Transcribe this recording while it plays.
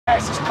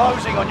Gas is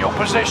closing on your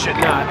position.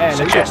 Nah,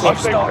 Suggest you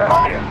start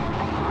running.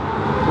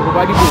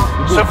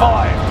 Move.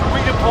 Survive,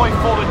 redeploy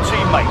fallen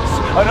teammates,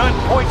 and earn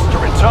points to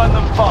return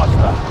them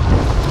faster.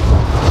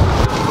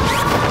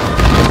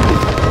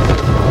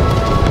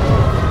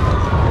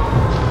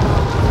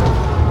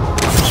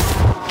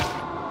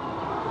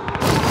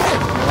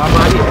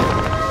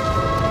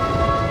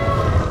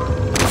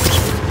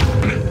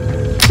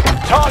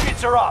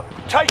 Targets are up.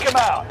 Take them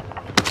out.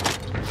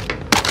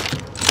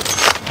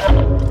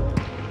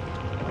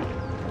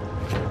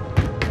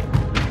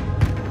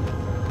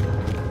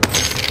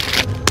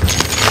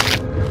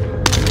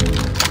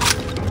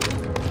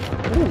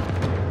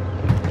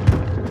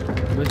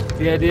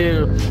 Yeah,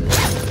 dude.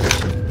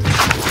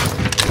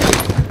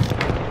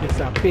 It's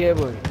a pair,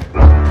 boy.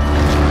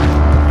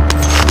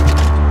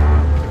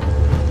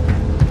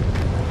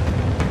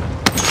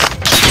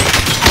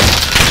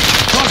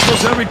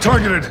 Hostiles heavy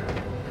targeted.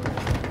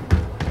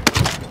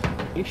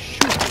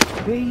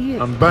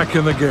 I'm back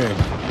in the game.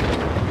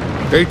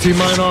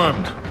 AT-mine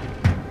armed.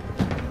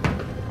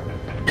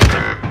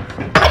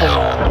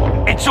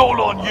 It's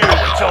all on you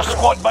until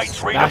squad mates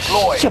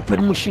redeploy.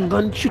 Shepherd machine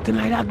gun shooting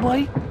like that,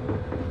 boy.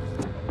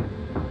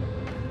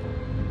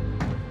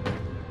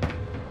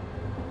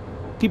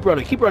 Keep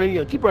running if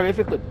you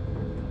could.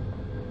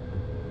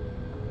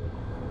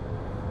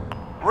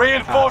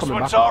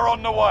 Reinforcements are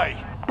on the way.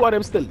 Two of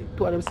them still.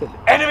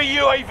 Enemy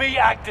UAV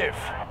active.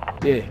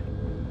 Yeah.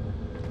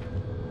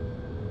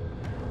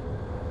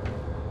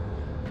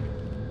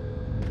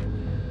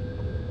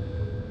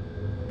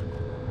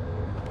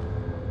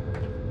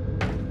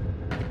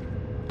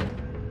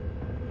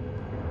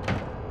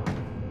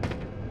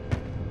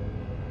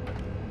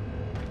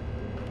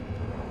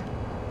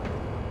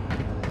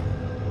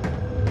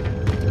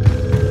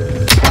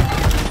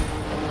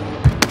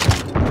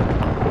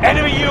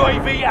 Enemy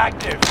UAV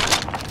active.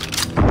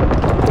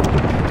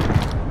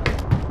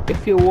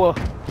 If you were,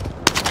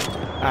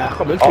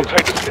 come into I'll it.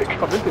 take the stick.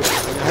 Come into it.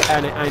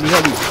 And he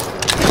had you.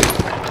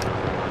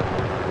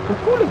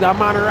 Who that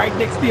man right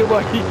next to you,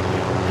 boy?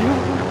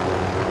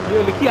 You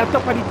look here on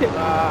top of the tip.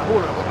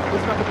 Hold on.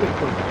 Let's not a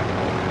quick one.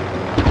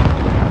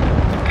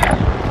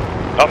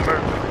 I'm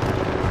moving.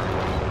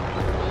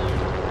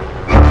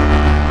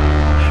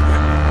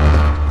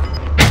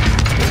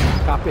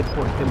 Stop it,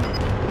 point.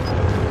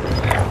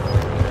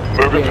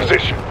 Move in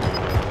position.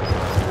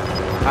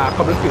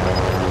 Come let's go.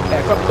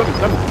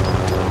 Come.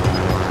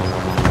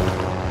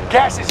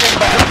 Gas is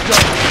inbound.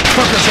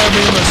 Fuckers have me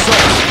in the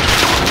sights.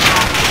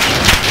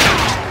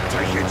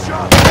 Taking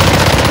shots.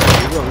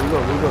 We go.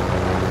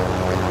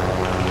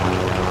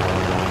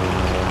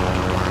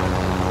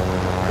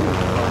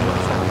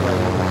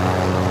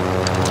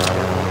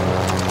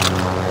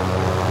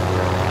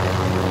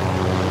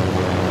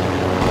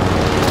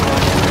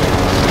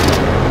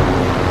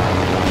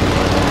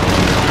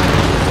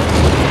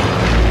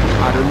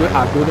 I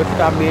don't know if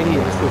that man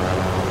here is still.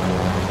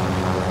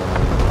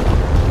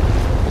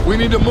 We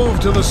need to move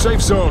to the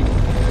safe zone.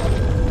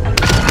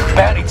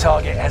 Bounty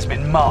target has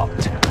been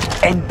marked.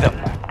 End them.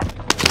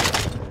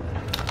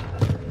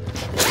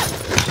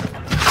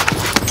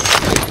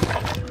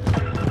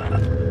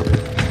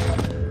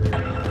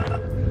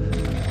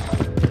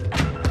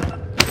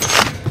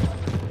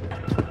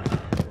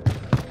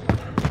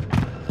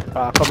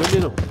 Come in, you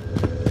know.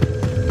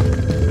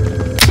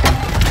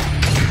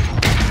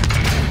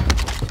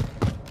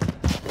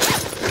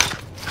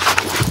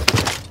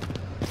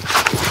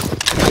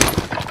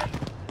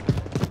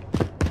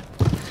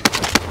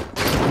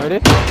 Ready?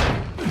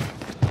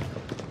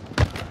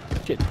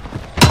 Shit.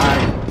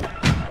 Alright.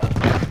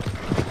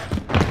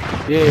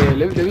 Yeah,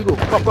 let me go.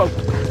 Pop.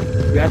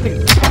 We are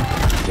taking.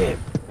 Damn.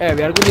 Hey,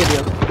 we are good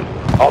here.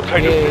 I'll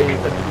take it.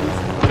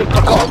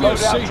 Got a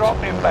loadout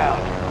drop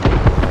inbound.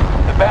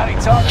 The bounty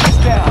target is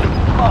down.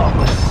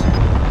 Marvelous.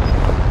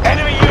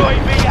 Enemy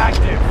UAV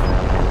active.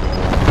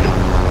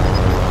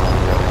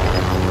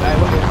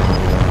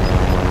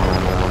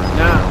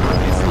 Nah,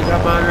 I see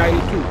that man right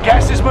here too.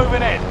 Gas is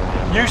moving in.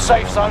 New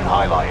safe zone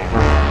highlighted.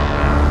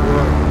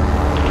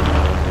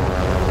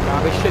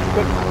 Shit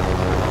quick.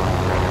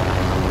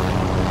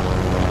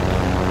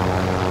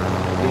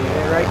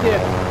 Yeah, right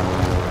there.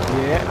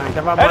 Yeah, I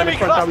have a man Enemy in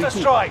front of me cluster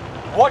too. strike.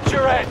 Watch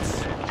your heads.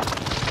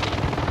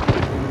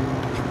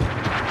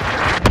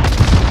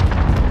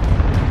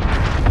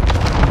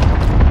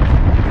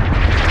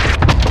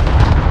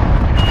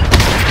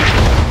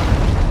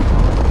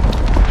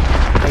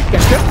 I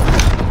catch him.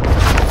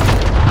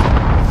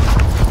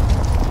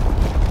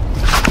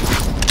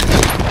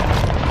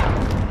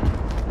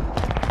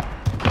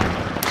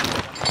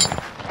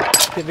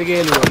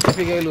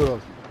 Fiquei luro.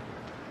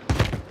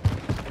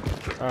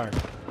 Alright.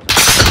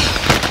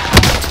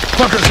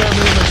 Fuckers have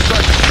me in the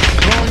sights.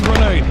 Throwing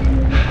grenade.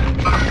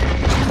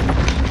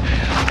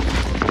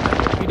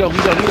 We don't.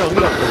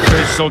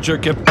 Okay, soldier,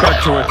 get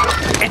back to it.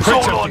 It's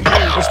Crate's all on empty. you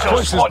This until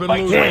place has squad been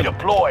mates looted.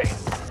 redeploy.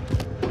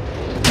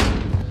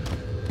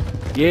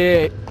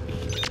 Yeah,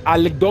 I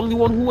looked down the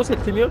one who was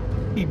hitting you.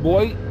 He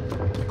boy,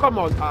 come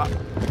on.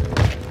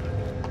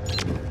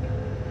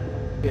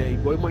 Yeah,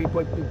 boy,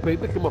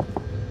 pick him up.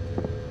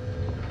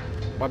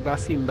 But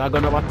that's him, they're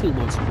gonna have a 2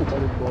 months scoop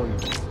on the boy.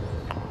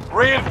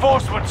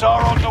 Reinforcements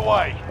are on the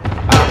way.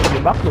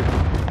 Coming back now.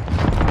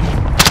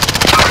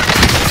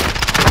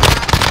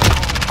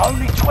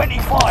 Only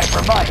 25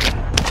 remain.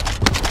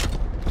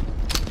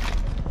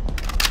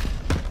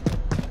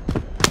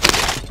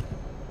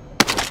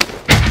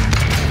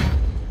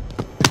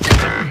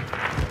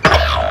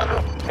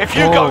 If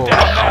you go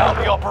down now,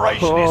 the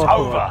operation is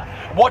over.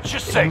 Watch your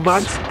 6.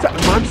 Man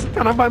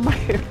stand up by my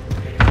head.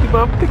 The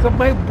man pick up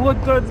my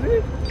boat guns,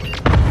 eh?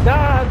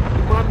 Dad,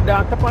 the man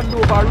down top on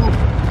over roof.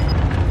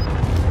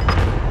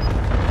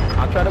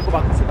 I'll try to go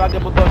back and see if I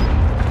get my gun.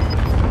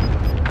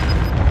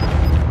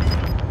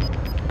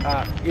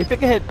 If you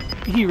can hit,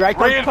 he right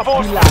on top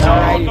of the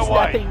ladder,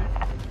 right?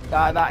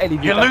 That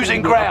elevator. You're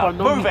losing ground.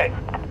 Move it.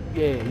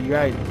 Yeah, he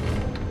right.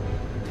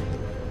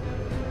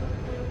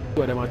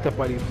 Two of them on top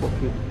of the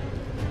fucking.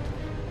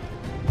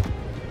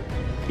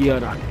 Yeah,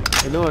 that.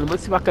 You know,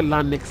 let's see if I can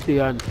land next day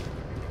and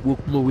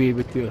work my way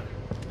with you.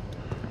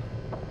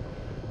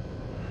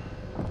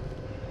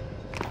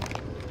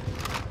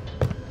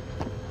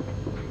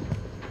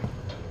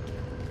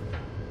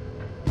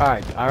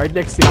 Alright,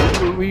 next day,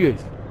 where we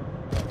is?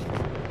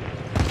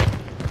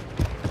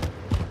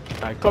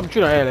 Alright, come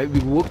through now, like, we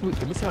work with.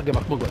 Let me see if I get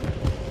back my gun.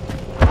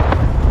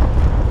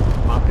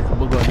 I'll pick up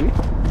my gun, eh?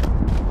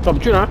 Come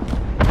through now.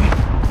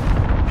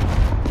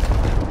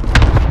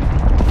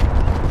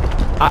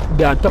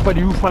 They're on top of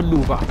the roof and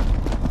over.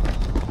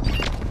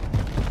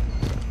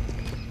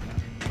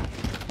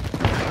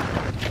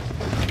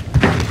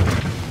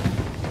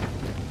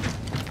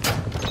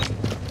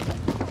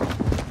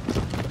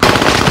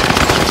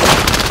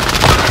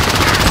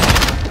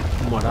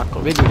 Mother,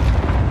 come again.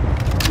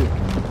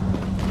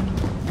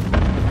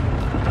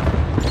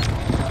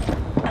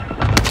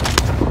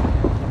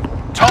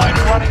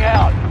 Time's running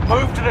out.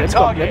 Move to the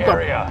target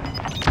area.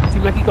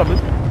 Seems like he's coming.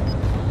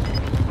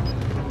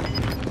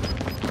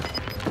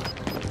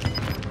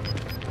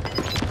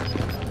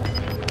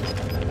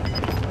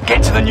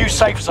 Get to the new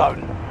safe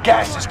zone.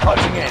 Gas is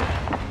closing in.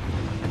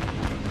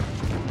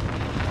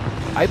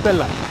 I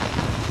Bella.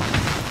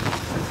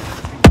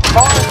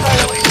 Fire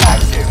sale is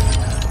active.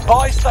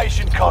 Buy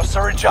station costs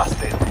are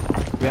adjusted.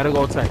 We gotta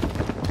go outside.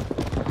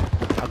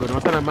 I got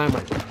nothing on my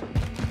mind.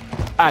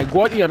 Alright,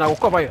 go out here and I'll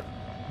cover you.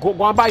 Go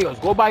and buy yours.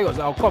 Go buy yours.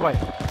 I'll cover you.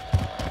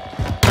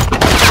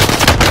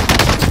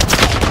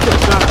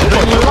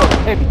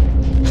 Heavy.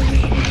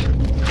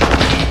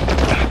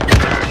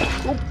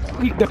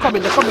 They're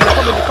coming. If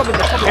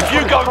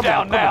you go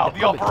down now,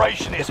 the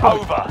operation is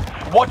over.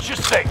 Watch your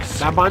 6.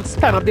 That man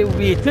stand up there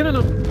waiting on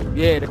them.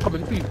 Yeah, they're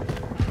coming for you.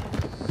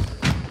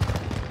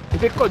 If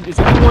they continue, it's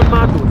only one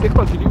man though. If they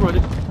continue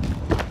running.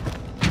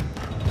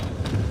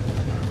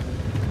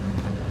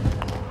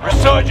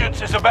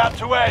 Resurgence is about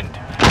to end.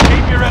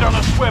 Keep your head on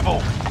a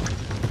swivel.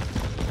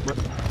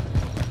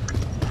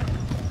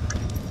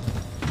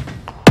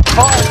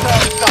 Fire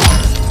sale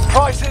done.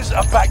 Prices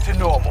are back to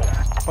normal.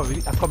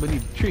 I'm coming in.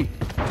 3,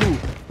 2,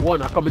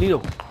 1. I'm coming in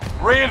now.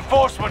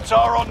 Reinforcements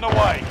are on the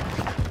way.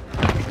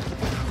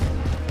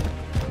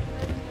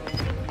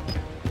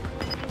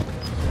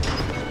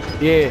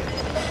 Yeah.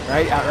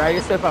 Right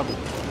yourself up.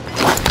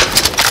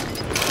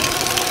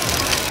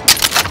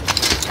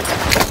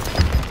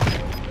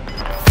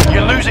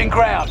 You're losing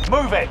ground.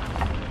 Move it.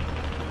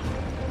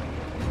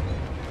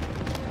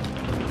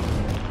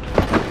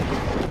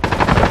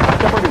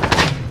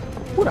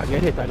 Ooh, I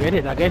get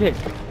hit.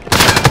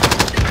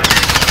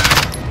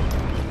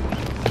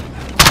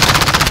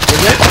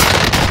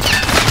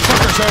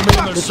 Fuckers have me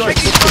in their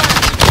sights.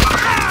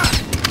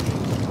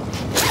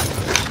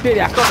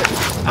 Steady, I'm coming.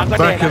 I'm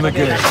back in the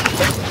game.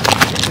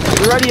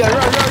 Ready, run.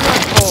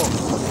 Oh.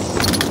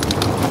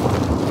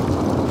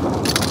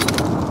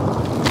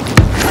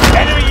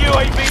 Enemy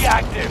UAV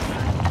active.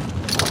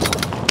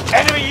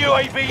 Enemy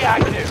UAV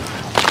active.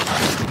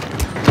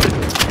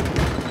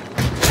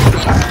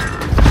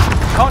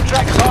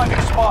 Contract time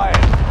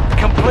expired.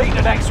 Complete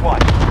the next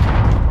one.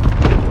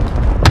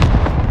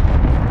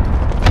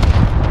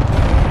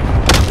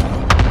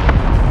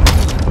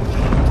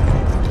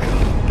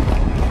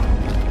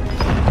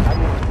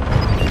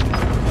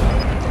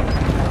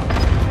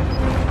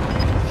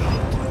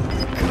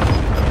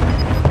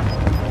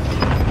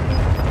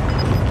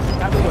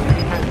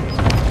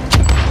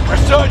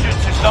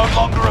 Resurgence is no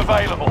longer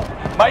available.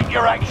 Make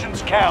your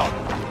actions count.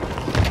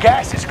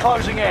 Gas is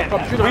closing in.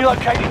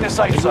 Relocating the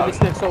safe zone.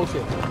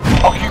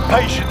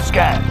 Occupation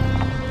scan.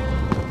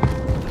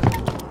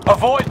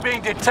 Avoid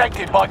being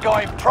detected by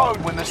going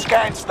prone when the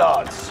scan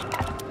starts.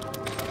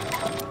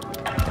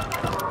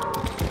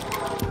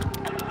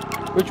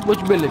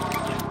 Which building?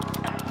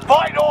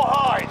 Fight or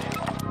hide.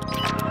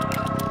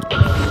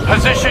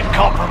 Position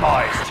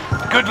compromised.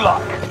 Good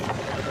luck.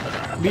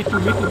 Me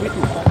too.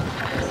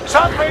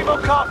 Some people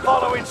can't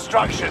follow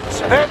instructions.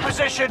 Their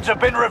positions have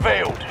been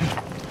revealed.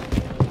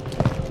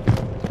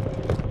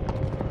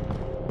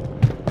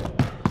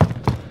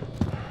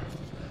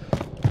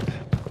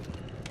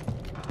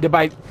 They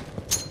by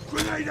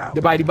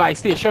the buy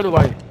station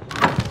over here.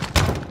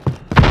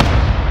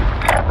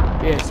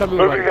 Yeah, something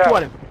about it. Two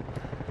of them.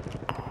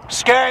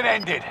 Scan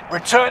ended.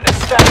 Return to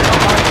standard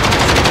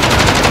operations.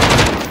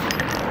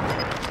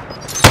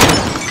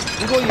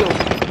 You go, yo.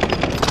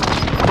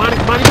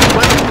 Money.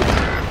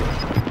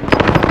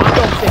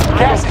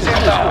 Gas is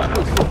inbound.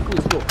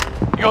 Let's go.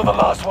 You're the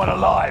last one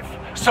alive.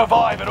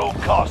 Survive at all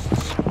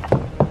costs.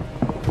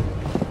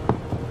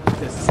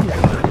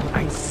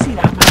 I see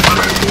that man.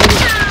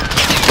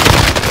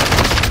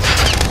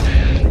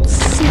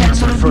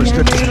 First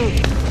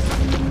attempt.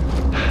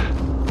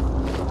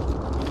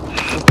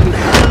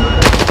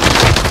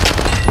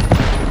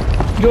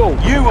 Yo,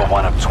 You were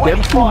one of them 2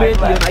 men,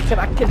 25 left. I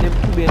cannot kill them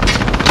 2 men.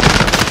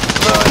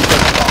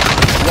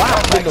 Wow,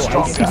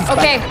 I see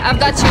Okay, I've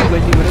got you.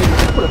 when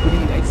they pull up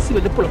with the, I see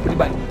when they pull up with the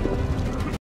bike.